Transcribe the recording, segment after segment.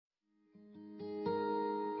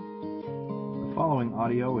following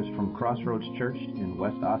audio is from Crossroads Church in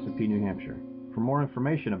West Ossipee, New Hampshire. For more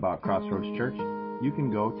information about Crossroads Church, you can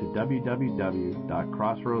go to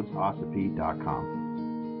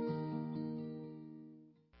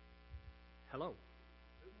www.crossroadsossipee.com. Hello.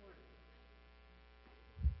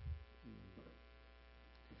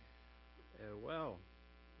 Well,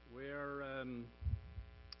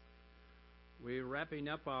 we're wrapping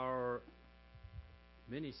up our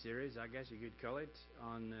mini-series, I guess you could call it,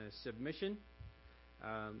 on submission.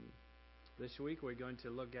 This week we're going to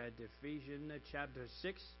look at Ephesians chapter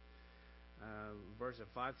 6, verses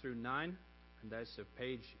 5 through 9, and that's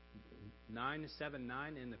page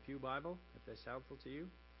 979 in the Pew Bible, if that's helpful to you,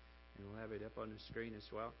 and we'll have it up on the screen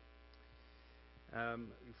as well.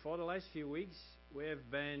 For the last few weeks, we have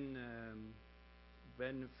been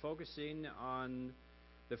focusing on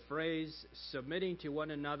the phrase submitting to one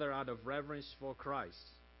another out of reverence for Christ,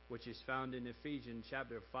 which is found in Ephesians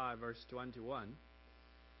chapter 5, verse 21.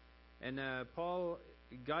 And Paul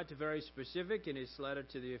got very specific in his letter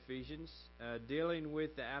to the Ephesians, dealing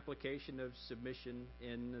with the application of submission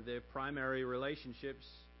in the primary relationships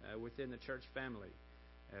within the church family,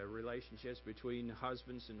 relationships between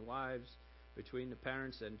husbands and wives, between the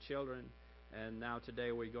parents and children, and now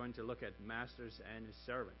today we're going to look at masters and his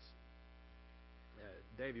servants.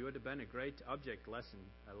 Dave, it would have been a great object lesson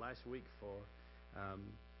last week for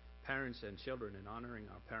parents and children and honoring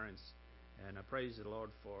our parents. And I praise the Lord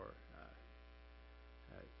for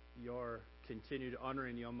your continued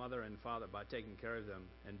honoring your mother and father by taking care of them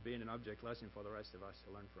and being an object lesson for the rest of us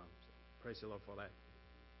to learn from. So praise the Lord for that.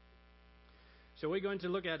 So we're going to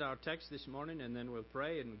look at our text this morning, and then we'll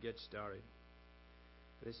pray and get started.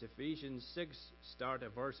 This Ephesians 6, start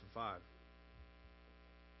at verse 5.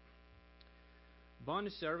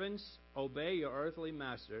 Bondservants, obey your earthly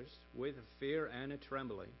masters with fear and a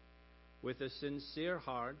trembling, with a sincere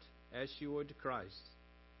heart, as you would Christ,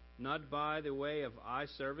 not by the way of eye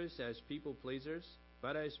service as people pleasers,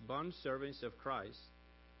 but as bondservants of Christ,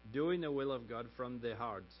 doing the will of God from the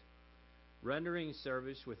heart, rendering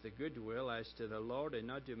service with a good will as to the Lord and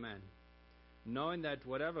not to men, knowing that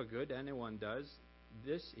whatever good anyone does,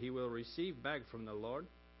 this he will receive back from the Lord,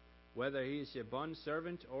 whether he is a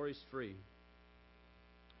bondservant or is free.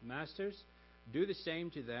 Masters, do the same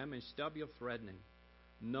to them and stop your threatening,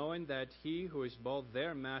 knowing that he who is both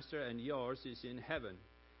their master and yours is in heaven,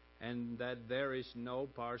 and that there is no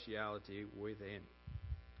partiality within.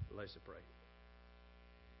 Let's pray.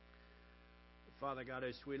 Father God,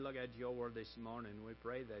 as we look at your word this morning, we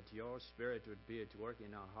pray that your Spirit would be at work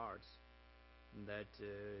in our hearts, and that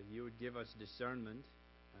you would give us discernment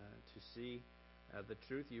to see the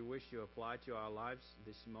truth you wish to apply to our lives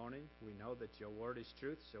this morning. We know that your word is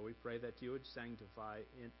truth, so we pray that you would sanctify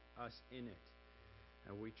us in it.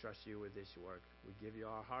 And we trust you with this work. We give you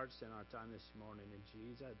our hearts and our time this morning. In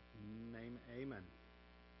Jesus' name, amen.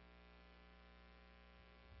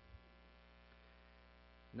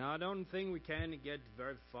 Now, I don't think we can get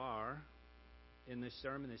very far in this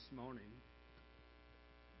sermon this morning.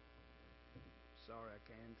 Sorry, I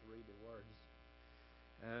can't read the words.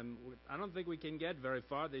 I don't think we can get very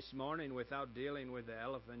far this morning without dealing with the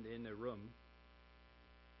elephant in the room.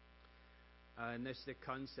 And that's the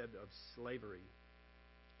concept of slavery.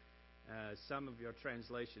 Some of your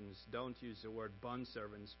translations don't use the word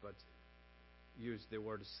bondservants, but use the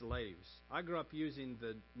word slaves. I grew up using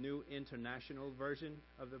the New International Version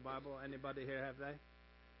of the Bible. Anybody here have that?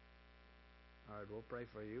 All right, we'll pray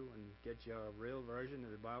for you and get your real version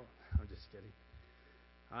of the Bible. I'm just kidding.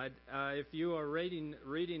 If you are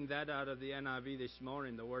reading that out of the NIV this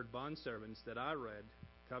morning, the word bondservants that I read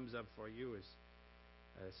comes up for you as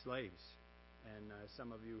slaves. And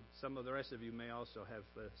some of the rest of you may also have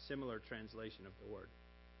a similar translation of the word.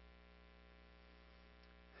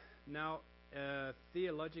 Now,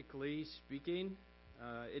 theologically speaking,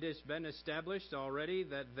 it has been established already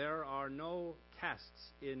that there are no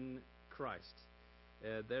castes in Christ.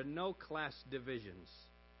 There are no class divisions.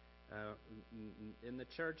 In the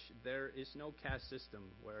church, there is no caste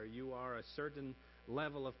system where you are a certain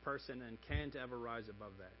level of person and can't ever rise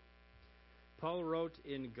above that. Paul wrote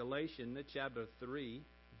in Galatians chapter 3,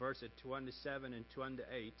 verses 27 and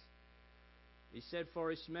 28, he said,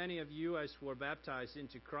 "For as many of you as were baptized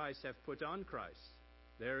into Christ have put on Christ.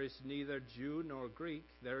 There is neither Jew nor Greek,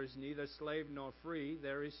 there is neither slave nor free,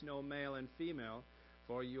 there is no male and female,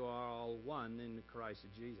 for you are all one in Christ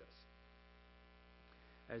Jesus."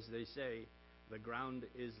 As they say, the ground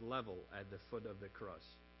is level at the foot of the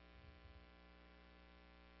cross.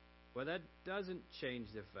 Well, that doesn't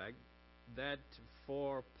change the fact that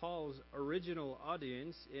for Paul's original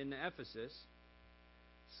audience in Ephesus,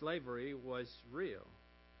 slavery was real.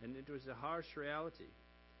 and it was a harsh reality.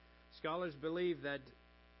 Scholars believe that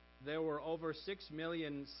there were over 6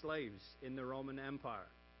 million slaves in the Roman Empire.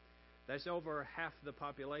 That's over half the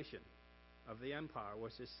population of the empire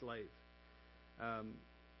was a slave.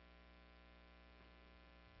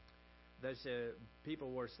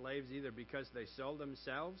 People were slaves either because they sold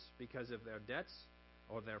themselves because of their debts,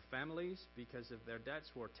 or their families because of their debts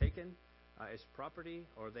were taken as property,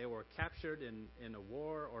 or they were captured in a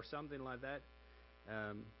war or something like that.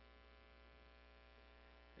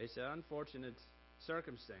 It's an unfortunate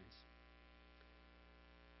circumstance.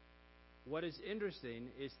 What is interesting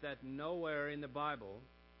is that nowhere in the Bible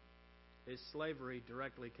is slavery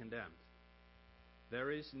directly condemned.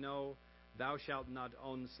 There is no "thou shalt not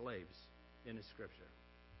own slaves" in the Scripture.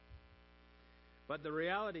 But the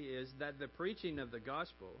reality is that the preaching of the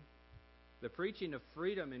gospel, the preaching of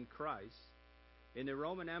freedom in Christ, in the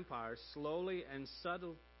Roman Empire slowly and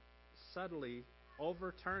subtly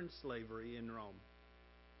overturned slavery in Rome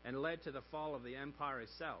and led to the fall of the empire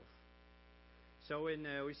itself. So when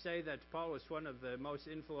we say that Paul was one of the most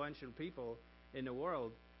influential people in the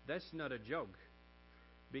world, that's not a joke.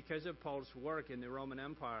 Because of Paul's work in the Roman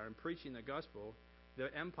Empire and preaching the gospel, the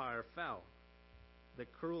empire fell. The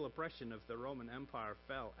cruel oppression of the Roman Empire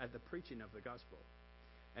fell at the preaching of the gospel.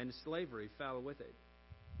 And slavery fell with it,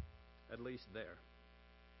 at least there.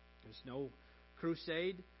 There's no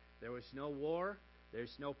crusade, there was no war,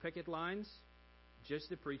 there's no picket lines, just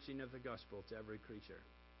the preaching of the gospel to every creature.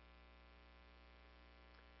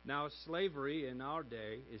 Now, slavery in our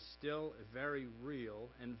day is still a very real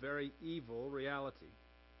and very evil reality.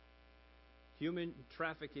 Human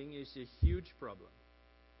trafficking is a huge problem,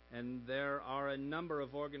 and there are a number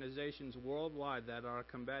of organizations worldwide that are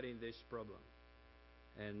combating this problem,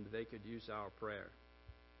 and they could use our prayer.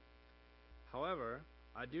 However,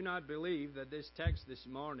 I do not believe that this text this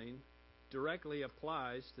morning directly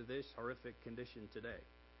applies to this horrific condition today.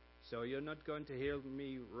 So you're not going to hear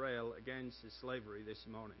me rail against slavery this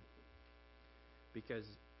morning, because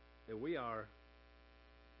we are,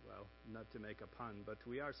 well, not to make a pun, but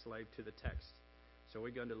we are slave to the text. So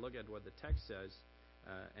we're going to look at what the text says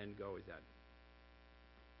and go with that.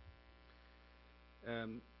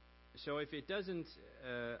 So if it doesn't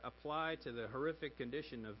apply to the horrific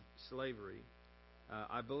condition of slavery,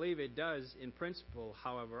 I believe it does, in principle,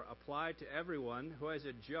 however, apply to everyone who has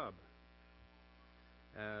a job.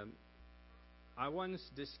 I once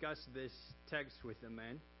discussed this text with a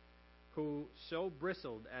man who so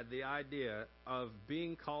bristled at the idea of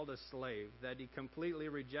being called a slave that he completely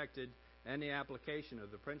rejected any application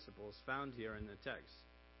of the principles found here in the text.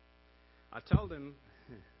 I told him,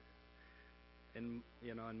 in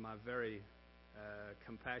my very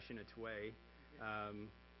compassionate way,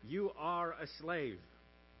 you are a slave.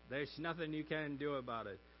 There's nothing you can do about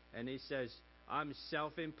it. And he says, I'm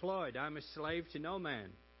self-employed. I'm a slave to no man.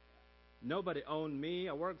 Nobody owned me.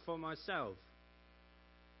 I work for myself.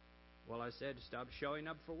 Well, I said, stop showing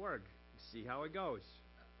up for work. See how it goes.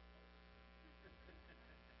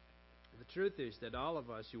 The truth is that all of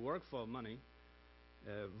us who work for money,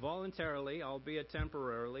 voluntarily, albeit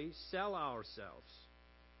temporarily, sell ourselves.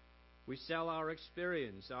 We sell our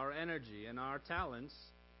experience, our energy, and our talents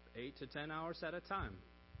 8 to 10 hours at a time.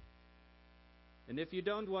 And if you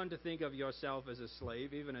don't want to think of yourself as a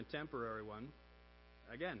slave, even a temporary one,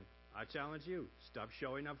 again, I challenge you, stop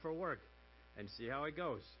showing up for work and see how it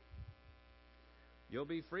goes. You'll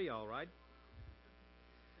be free, all right?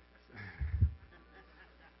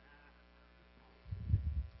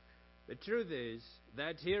 The truth is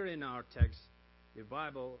that here in our text, the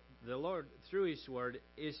Bible, the Lord, through His Word,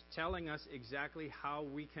 is telling us exactly how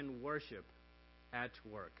we can worship at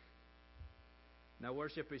work. Now,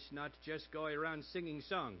 worship is not just going around singing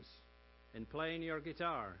songs and playing your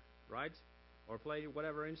guitar, right? Or play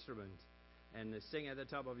whatever instrument and sing at the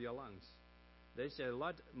top of your lungs. There's a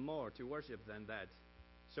lot more to worship than that.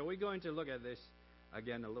 So we're going to look at this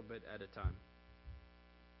again a little bit at a time.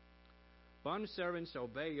 Bondservants,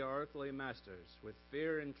 obey your earthly masters with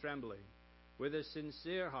fear and trembling, with a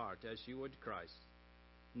sincere heart as you would Christ,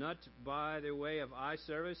 not by the way of eye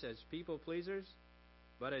service as people pleasers,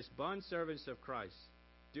 but as bondservants of Christ,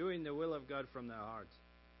 doing the will of God from their heart,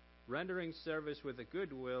 rendering service with a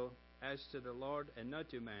good will as to the Lord and not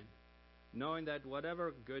to man, knowing that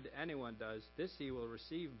whatever good anyone does, this he will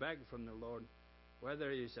receive back from the Lord,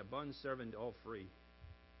 whether he is a bondservant or free.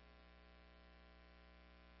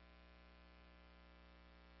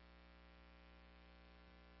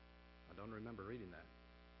 I don't remember reading that,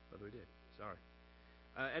 but we did. Sorry.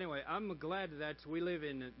 Anyway, I'm glad that we live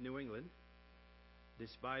in New England,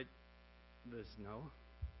 despite the snow.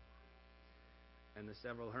 and the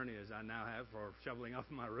several hernias I now have for shoveling off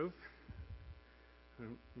my roof.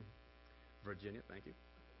 Virginia, thank you.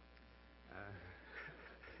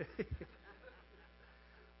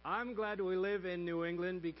 I'm glad we live in New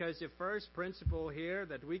England because the first principle here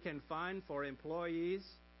that we can find for employees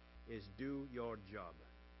is do your job.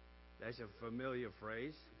 That's a familiar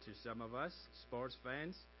phrase to some of us, sports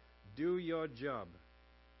fans. Do your job.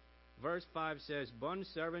 Verse 5 says,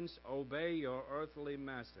 "Bondservants, obey your earthly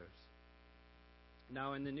masters."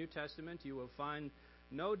 Now, in the New Testament, you will find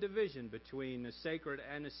no division between a sacred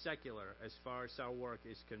and a secular as far as our work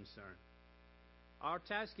is concerned. Our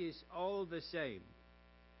task is all the same,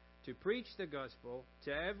 to preach the gospel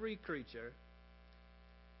to every creature.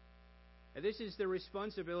 And this is the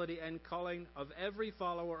responsibility and calling of every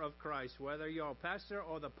follower of Christ, whether you're a pastor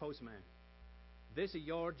or the postman. This is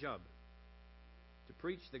your job, to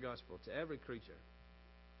preach the gospel to every creature.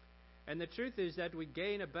 And the truth is that we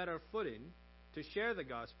gain a better footing to share the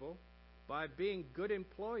gospel by being good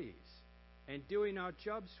employees and doing our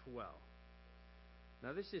jobs well.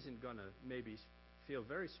 Now, this isn't going to maybe feel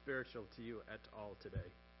very spiritual to you at all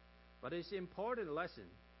today, but it's an important lesson.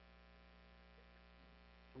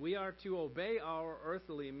 We are to obey our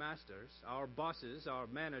earthly masters, our bosses, our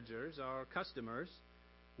managers, our customers,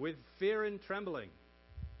 with fear and trembling.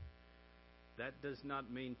 That does not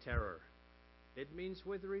mean terror. It means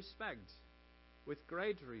with respect, with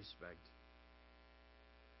great respect.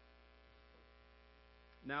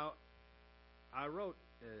 Now, I wrote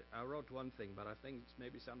one thing, but I think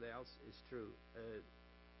maybe something else is true.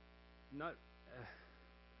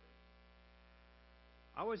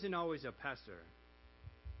 I wasn't always a pastor.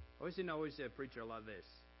 I wasn't always a preacher like this.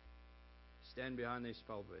 Stand behind this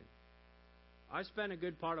pulpit. I spent a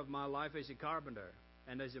good part of my life as a carpenter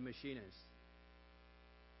and as a machinist.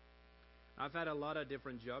 I've had a lot of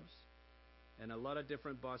different jobs and a lot of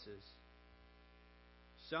different bosses.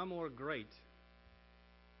 Some were great.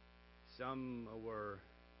 Some were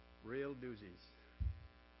real doozies.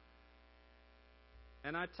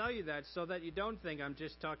 And I tell you that so that you don't think I'm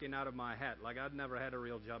just talking out of my hat, like I'd never had a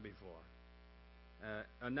real job before.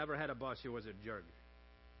 I never had a boss who was a jerk.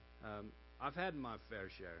 I've had my fair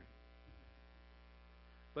share.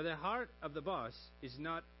 But the heart of the boss is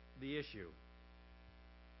not the issue.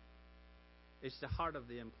 It's the heart of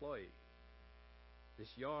the employee.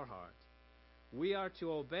 It's your heart. We are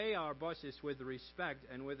to obey our bosses with respect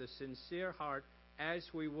and with a sincere heart as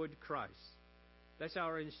we would Christ. That's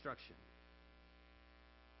our instruction.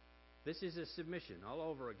 This is a submission all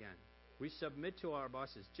over again. We submit to our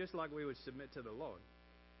bosses just like we would submit to the Lord.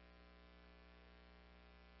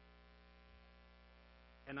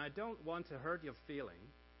 And I don't want to hurt your feeling,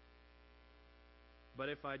 but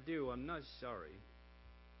if I do, I'm not sorry.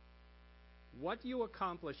 What you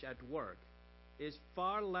accomplish at work is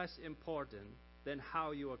far less important than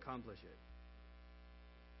how you accomplish it.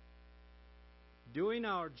 Doing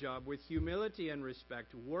our job with humility and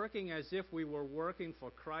respect, working as if we were working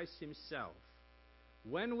for Christ Himself.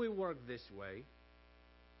 When we work this way,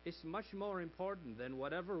 it's much more important than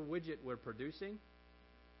whatever widget we're producing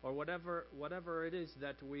or whatever it is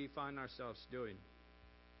that we find ourselves doing.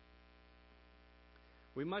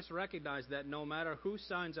 We must recognize that no matter who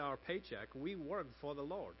signs our paycheck, we work for the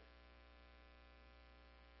Lord.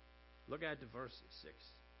 Look at verse 6.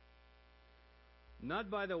 Not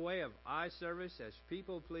by the way of eye service as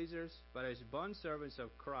people pleasers, but as bondservants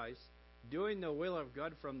of Christ, doing the will of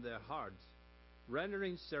God from their hearts,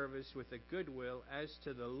 rendering service with a good will as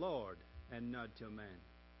to the Lord and not to man.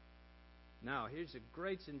 Now, here's a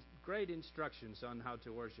great instructions on how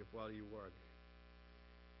to worship while you work.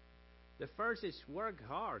 The first is work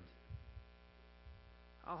hard.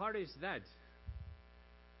 How hard is that?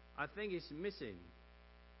 I think it's missing.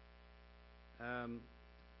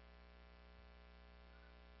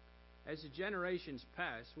 As the generations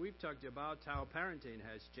pass, we've talked about how parenting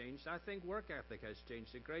has changed. I think work ethic has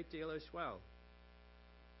changed a great deal as well.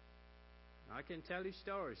 I can tell you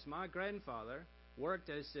stories. My grandfather worked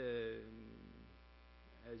as an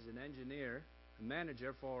engineer, a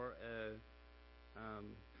manager for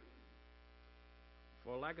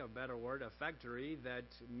lack of a better word, a factory that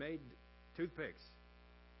made toothpicks.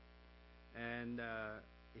 And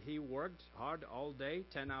he worked hard all day,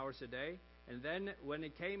 10 hours a day. And then when he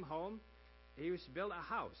came home, he was built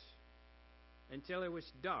a house until it was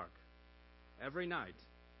dark every night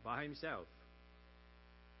by himself.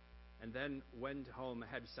 And then went home,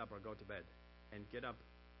 had supper, go to bed, and get up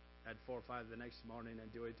at 4 or 5 the next morning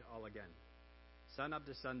and do it all again. Sun up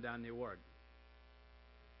to sundown, he worked.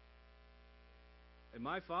 And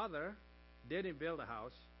my father didn't build a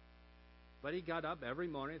house, but he got up every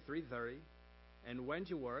morning at 3:30 and went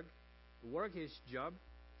to work work his job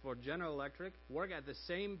for General Electric, work at the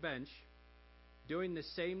same bench, doing the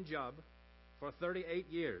same job for 38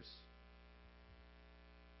 years.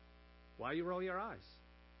 Why you roll your eyes?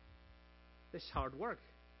 This is hard work.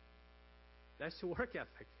 That's the work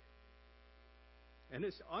ethic. And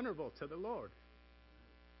it's honorable to the Lord.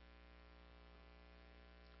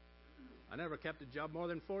 I never kept a job more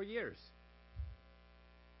than 4 years.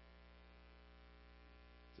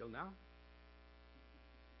 Till now.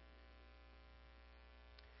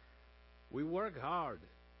 We work hard,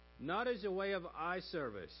 not as a way of eye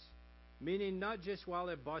service, meaning not just while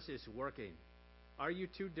the boss is working. Are you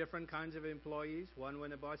two different kinds of employees? One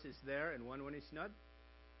when the boss is there and one when he's not?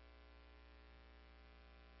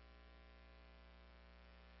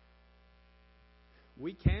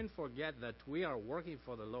 We can't forget that we are working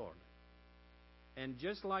for the Lord. And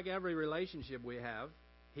just like every relationship we have,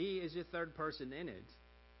 He is a third person in it.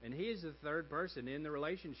 And He is the third person in the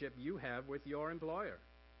relationship you have with your employer.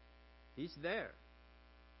 He's there.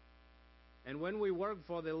 And when we work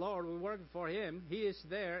for the Lord, we work for Him. He is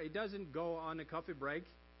there. He doesn't go on a coffee break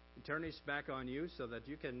and turn His back on you so that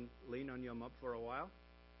you can lean on your mop for a while.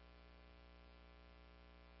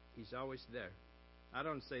 He's always there. I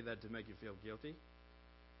don't say that to make you feel guilty.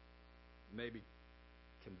 Maybe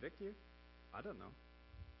convict you. I don't know.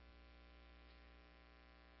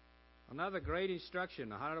 Another great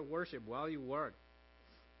instruction on how to worship while you work.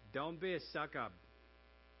 Don't be a suck-up.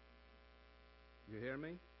 You hear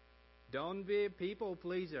me? Don't be a people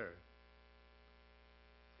pleaser.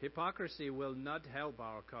 Hypocrisy will not help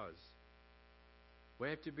our cause. We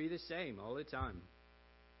have to be the same all the time.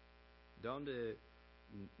 Don't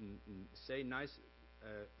say nice,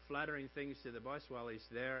 flattering things to the boss while he's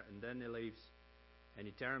there and then he leaves, and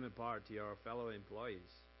you tear him apart to your fellow employees.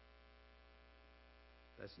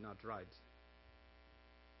 That's not right.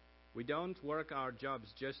 We don't work our jobs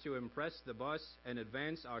just to impress the boss and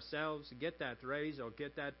advance ourselves, get that raise or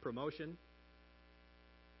get that promotion.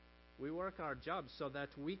 We work our jobs so that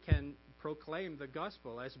we can proclaim the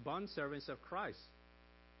gospel as bondservants of Christ.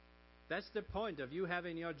 That's the point of you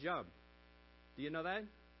having your job. Do you know that?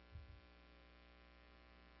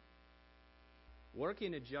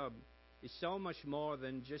 Working a job is so much more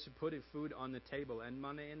than just putting food on the table and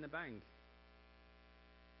money in the bank.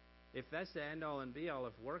 If that's the end-all and be-all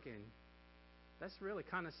of working, that's really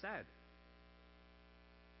kind of sad.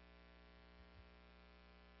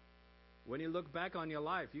 When you look back on your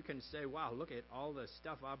life, you can say, wow, look at all the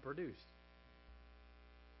stuff I produced.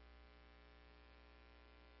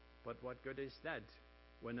 But what good is that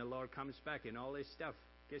when the Lord comes back and all this stuff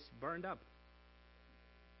gets burned up?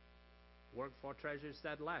 Work for treasures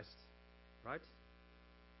that last, right?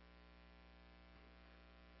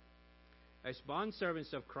 As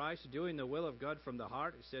bondservants of Christ, doing the will of God from the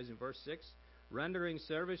heart, it says in verse 6, rendering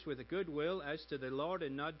service with a good will as to the Lord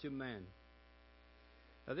and not to man.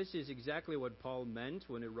 Now this is exactly what Paul meant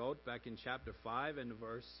when he wrote back in chapter 5 and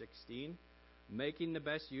verse 16, making the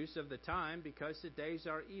best use of the time because the days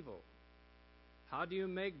are evil. How do you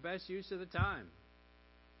make best use of the time?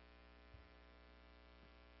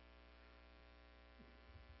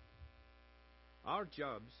 Our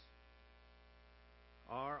jobs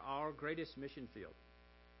are our greatest mission field.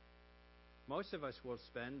 Most of us will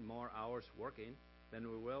spend more hours working than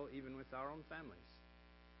we will even with our own families.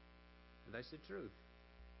 And that's the truth.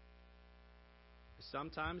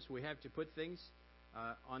 Sometimes we have to put things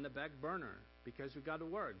on the back burner because we've got to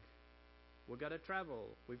work. We've got to travel.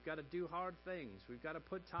 We've got to do hard things. We've got to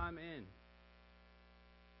put time in.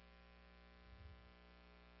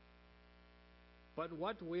 But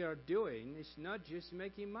what we are doing is not just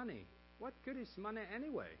making money. What good is money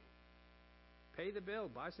anyway? Pay the bill,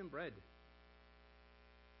 buy some bread.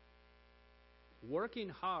 Working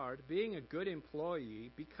hard, being a good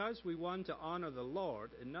employee, because we want to honor the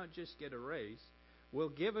Lord and not just get a raise, will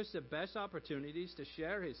give us the best opportunities to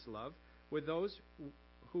share His love with those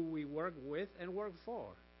who we work with and work for.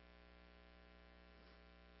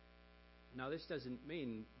 Now, this doesn't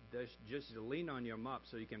mean just to lean on your mop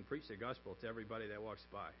so you can preach the gospel to everybody that walks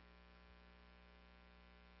by.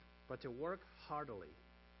 But to work heartily,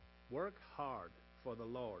 work hard for the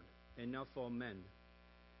Lord and not for men,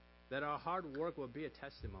 that our hard work will be a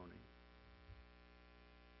testimony.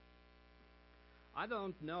 I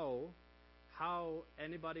don't know how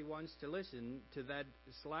anybody wants to listen to that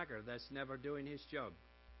slacker that's never doing his job.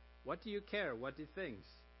 What do you care what he thinks?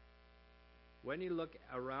 When you look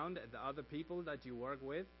around at the other people that you work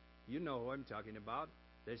with, you know who I'm talking about.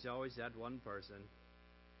 There's always that one person.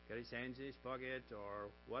 Got his hands in his pocket or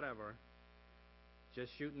whatever.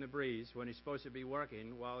 Just shooting the breeze when he's supposed to be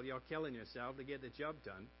working while you're killing yourself to get the job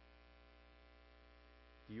done.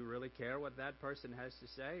 Do you really care what that person has to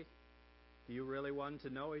say? Do you really want to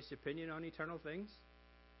know his opinion on eternal things?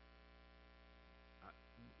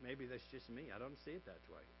 Maybe that's just me. I don't see it that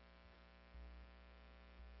way.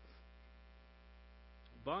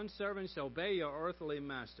 Bondservants, obey your earthly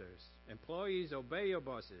masters. Employees, obey your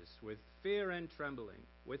bosses with fear and trembling,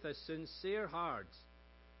 with a sincere heart.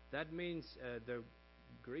 That means the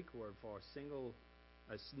Greek word for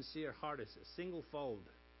a sincere heart is a single fold.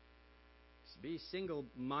 Be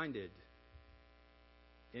single-minded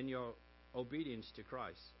in your obedience to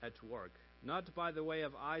Christ at work, not by the way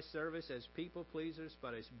of eye service as people pleasers,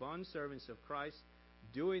 but as bondservants of Christ,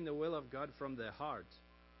 doing the will of God from the heart,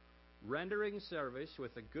 rendering service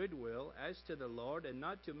with a good will as to the Lord and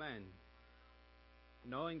not to men,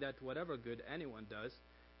 knowing that whatever good anyone does,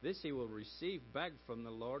 this he will receive back from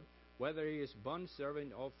the Lord, whether he is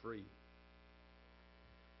bondservant or free.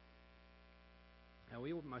 And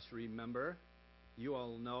we must remember, you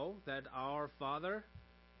all know, that our Father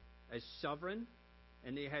is sovereign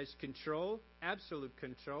and He has control, absolute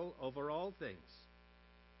control over all things.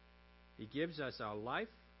 He gives us our life,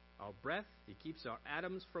 our breath. He keeps our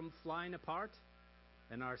atoms from flying apart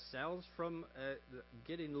and our cells from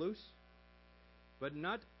getting loose. But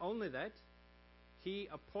not only that, He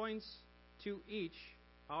appoints to each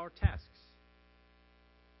our tasks.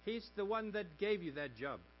 He's the one that gave you that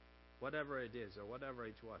job, whatever it is or whatever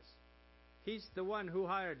it was. He's the one who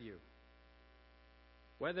hired you.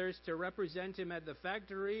 Whether it's to represent Him at the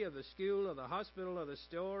factory or the school or the hospital or the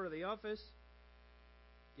store or the office,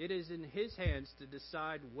 it is in His hands to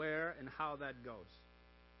decide where and how that goes.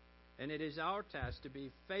 And it is our task to be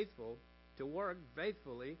faithful, to work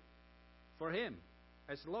faithfully for Him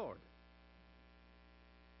as Lord.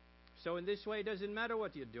 So in this way, it doesn't matter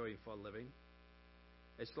what you're doing for a living,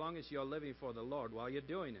 as long as you're living for the Lord while you're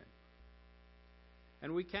doing it.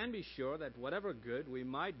 And we can be sure that whatever good we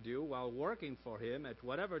might do while working for Him at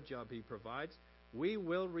whatever job He provides, we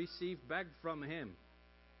will receive back from Him,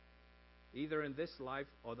 either in this life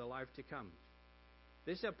or the life to come.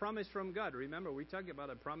 This is a promise from God. Remember, we talked about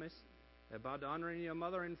a promise about honoring your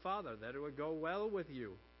mother and father, that it would go well with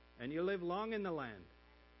you, and you live long in the land.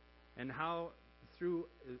 And how through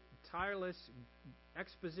tireless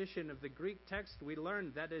exposition of the Greek text, we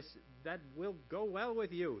learned that will go well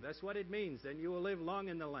with you. That's what it means. And you will live long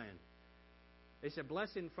in the land. It's a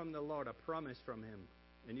blessing from the Lord, a promise from Him.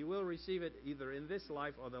 And you will receive it either in this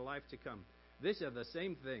life or the life to come. These are the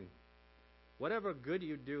same thing. Whatever good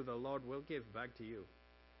you do, the Lord will give back to you,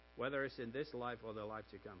 whether it's in this life or the life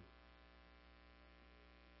to come.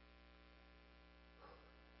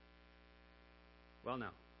 Well,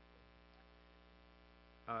 now,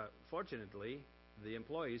 fortunately, the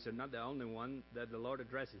employees are not the only one that the Lord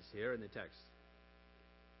addresses here in the text.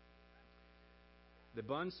 The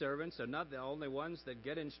bondservants are not the only ones that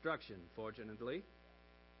get instruction, fortunately.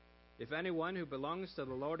 If anyone who belongs to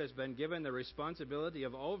the Lord has been given the responsibility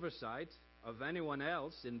of oversight of anyone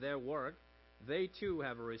else in their work, they too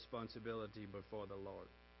have a responsibility before the Lord.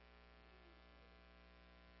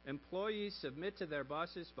 Employees submit to their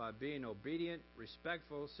bosses by being obedient,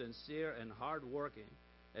 respectful, sincere, and hard-working,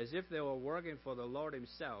 as if they were working for the Lord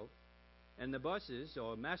Himself, and the bosses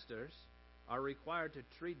or masters are required to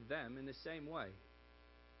treat them in the same way.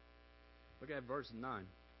 Look at verse 9.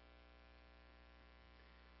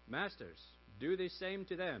 Masters, do the same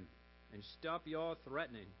to them, and stop your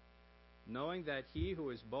threatening, knowing that He who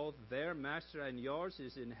is both their master and yours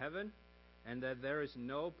is in heaven, and that there is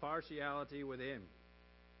no partiality with Him.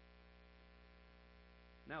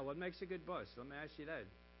 Now, what makes a good boss? Let me ask you that.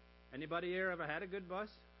 Anybody here ever had a good boss?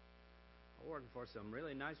 I work for some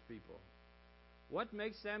really nice people. What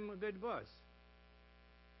makes them a good boss?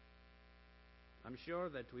 I'm sure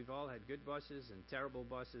that we've all had good bosses and terrible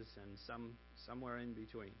bosses and somewhere in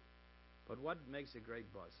between. But what makes a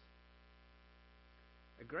great boss?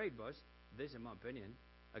 A great boss, this is my opinion,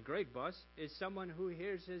 a great boss is someone who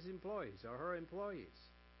hears his employees or her employees.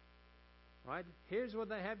 Right? Here's what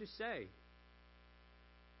they have to say.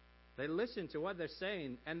 They listen to what they're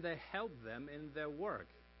saying and they help them in their work.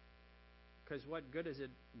 Because what good is it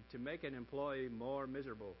to make an employee more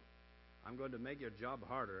miserable? I'm going to make your job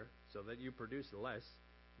harder so that you produce less,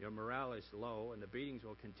 your morale is low, and the beatings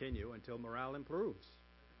will continue until morale improves.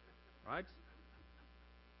 Right?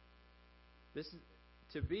 This is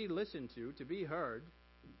to be listened to be heard,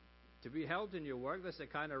 to be helped in your work. That's the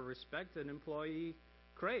kind of respect an employee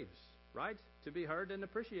craves, right? To be heard and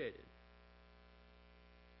appreciated.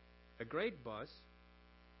 A great boss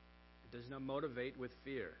does not motivate with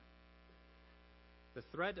fear. The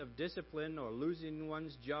threat of discipline or losing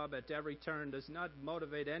one's job at every turn does not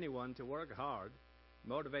motivate anyone to work hard. It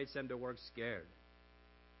motivates them to work scared.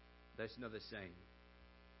 That's not the same.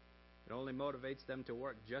 It only motivates them to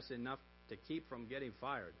work just enough to keep from getting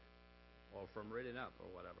fired or from written up or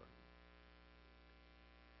whatever.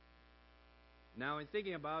 Now, in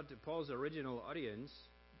thinking about Paul's original audience,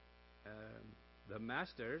 the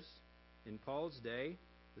masters in Paul's day,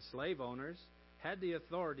 the slave owners, had the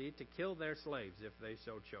authority to kill their slaves if they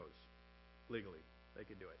so chose. Legally, they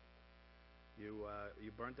could do it.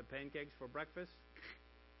 You burnt the pancakes for breakfast?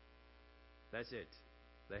 That's it.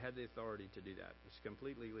 They had the authority to do that. It's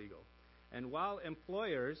completely legal. And while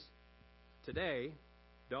employers today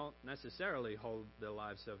don't necessarily hold the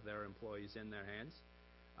lives of their employees in their hands,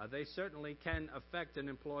 they certainly can affect an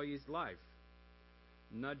employee's life.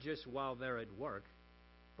 Not just while they're at work,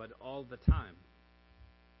 but all the time.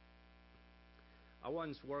 I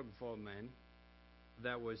once worked for a man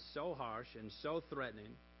that was so harsh and so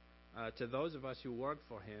threatening to those of us who worked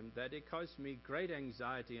for him that it caused me great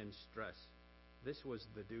anxiety and stress. This was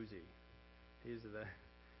the doozy. He's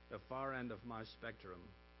the far end of my spectrum.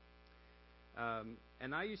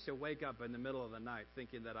 And I used to wake up in the middle of the night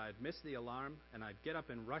thinking that I'd missed the alarm, and I'd get up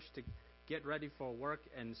and rush to get ready for work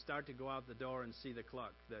and start to go out the door and see the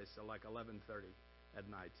clock. There's like 11:30 at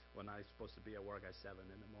night when I was supposed to be at work at 7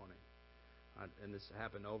 in the morning. And this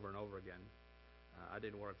happened over and over again. I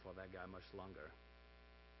didn't work for that guy much longer.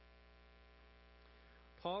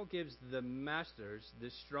 Paul gives the masters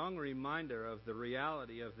this strong reminder of the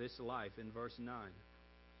reality of this life in verse 9.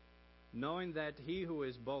 Knowing that he who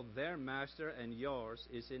is both their master and yours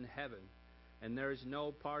is in heaven, and there is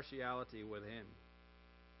no partiality with him.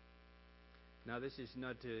 Now, this is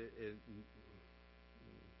not to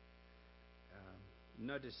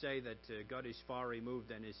say that God is far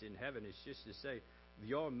removed and is in heaven. It's just to say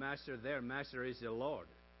your master, their master, is the Lord.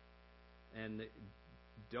 And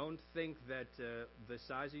don't think that the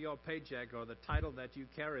size of your paycheck or the title that you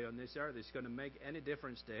carry on this earth is going to make any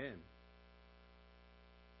difference to him.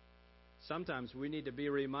 Sometimes we need to be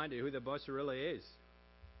reminded who the boss really is.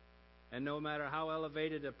 And no matter how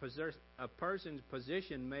elevated a person's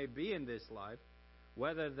position may be in this life,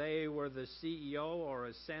 whether they were the CEO or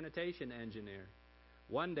a sanitation engineer,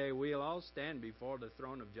 one day we'll all stand before the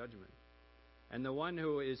throne of judgment. And the one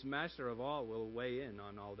who is master of all will weigh in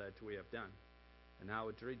on all that we have done and how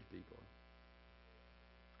it treats people.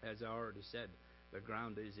 As I already said, the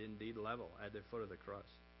ground is indeed level at the foot of the cross.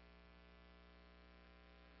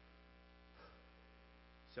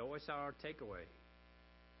 So what's our takeaway?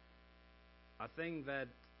 I think that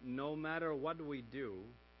no matter what we do,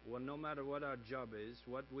 no matter what our job is,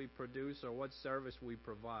 what we produce or what service we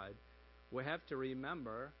provide, we have to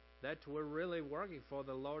remember that we're really working for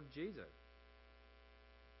the Lord Jesus.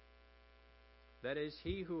 That is,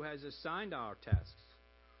 He who has assigned our tasks.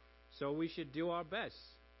 So we should do our best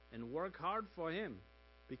and work hard for Him,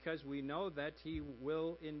 because we know that He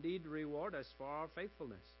will indeed reward us for our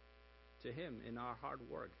faithfulness to Him in our hard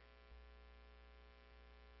work.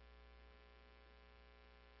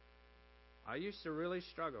 I used to really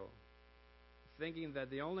struggle thinking that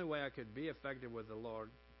the only way I could be effective with the Lord,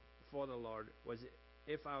 for the Lord, was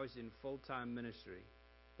if I was in full-time ministry.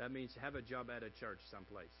 That means have a job at a church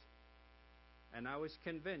someplace. And I was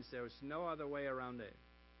convinced there was no other way around it,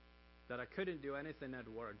 that I couldn't do anything at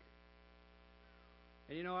work.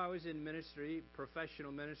 And you know, I was in ministry,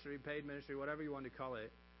 professional ministry, paid ministry, whatever you want to call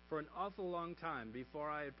it, for an awful long time before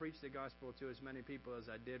I had preached the gospel to as many people as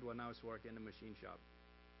I did when I was working in a machine shop.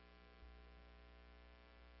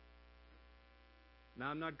 Now,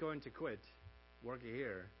 I'm not going to quit working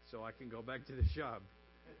here so I can go back to the shop.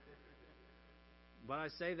 But I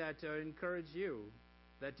say that to encourage you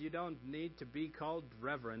that you don't need to be called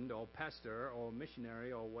reverend or pastor or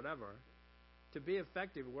missionary or whatever to be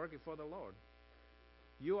effective working for the Lord.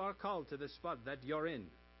 You are called to the spot that you're in.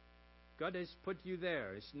 God has put you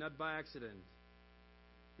there. It's not by accident.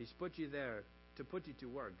 He's put you there to put you to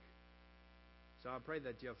work. So I pray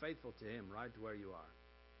that you're faithful to Him right where you are.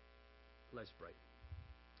 Let's pray.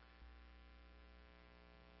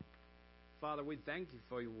 Father, we thank you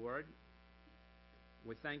for your word.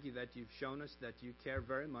 We thank you that you've shown us that you care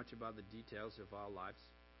very much about the details of our lives.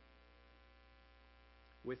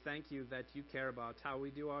 We thank you that you care about how we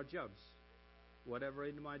do our jobs, whatever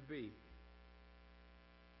it might be.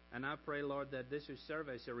 And I pray, Lord, that this will serve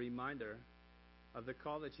as a reminder of the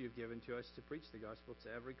call that you've given to us to preach the gospel to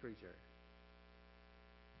every creature.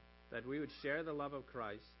 That we would share the love of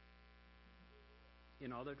Christ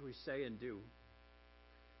in all that we say and do.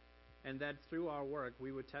 And that through our work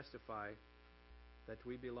we would testify that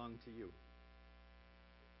we belong to you.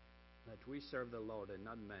 That we serve the Lord and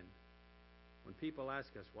not men. When people ask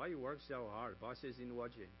us, why you work so hard? Boss isn't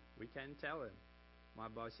watching. We can't tell him. My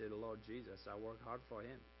boss is the Lord Jesus. I work hard for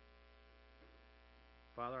Him.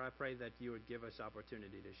 Father, I pray that you would give us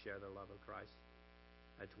opportunity to share the love of Christ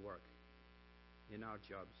at work, in our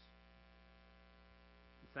jobs.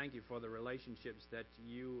 Thank you for the relationships that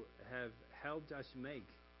you have helped us make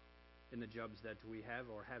in the jobs that we have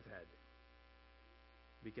or have had.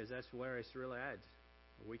 Because that's where it's really at.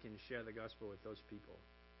 We can share the gospel with those people.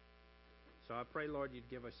 So I pray, Lord, you'd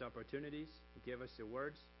give us opportunities, give us the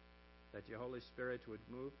words, that your Holy Spirit would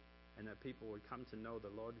move, and that people would come to know the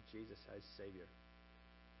Lord Jesus as Savior.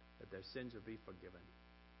 That their sins would be forgiven.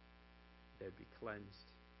 They'd be cleansed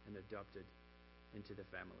and adopted into the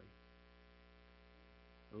family.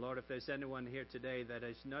 Lord, if there's anyone here today that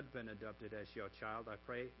has not been adopted as your child, I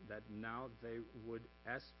pray that now they would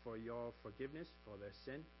ask for your forgiveness for their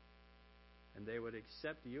sin, and they would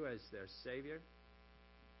accept you as their Savior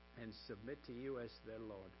and submit to you as their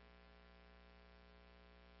Lord.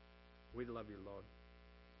 We love you, Lord,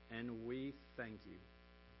 and we thank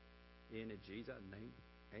you. In Jesus' name,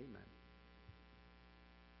 amen.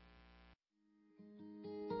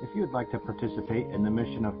 If you would like to participate in the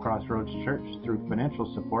mission of Crossroads Church through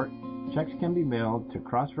financial support, checks can be mailed to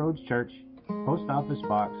Crossroads Church, Post Office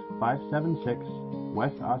Box 576,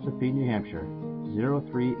 West Ossipee, New Hampshire,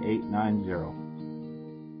 03890.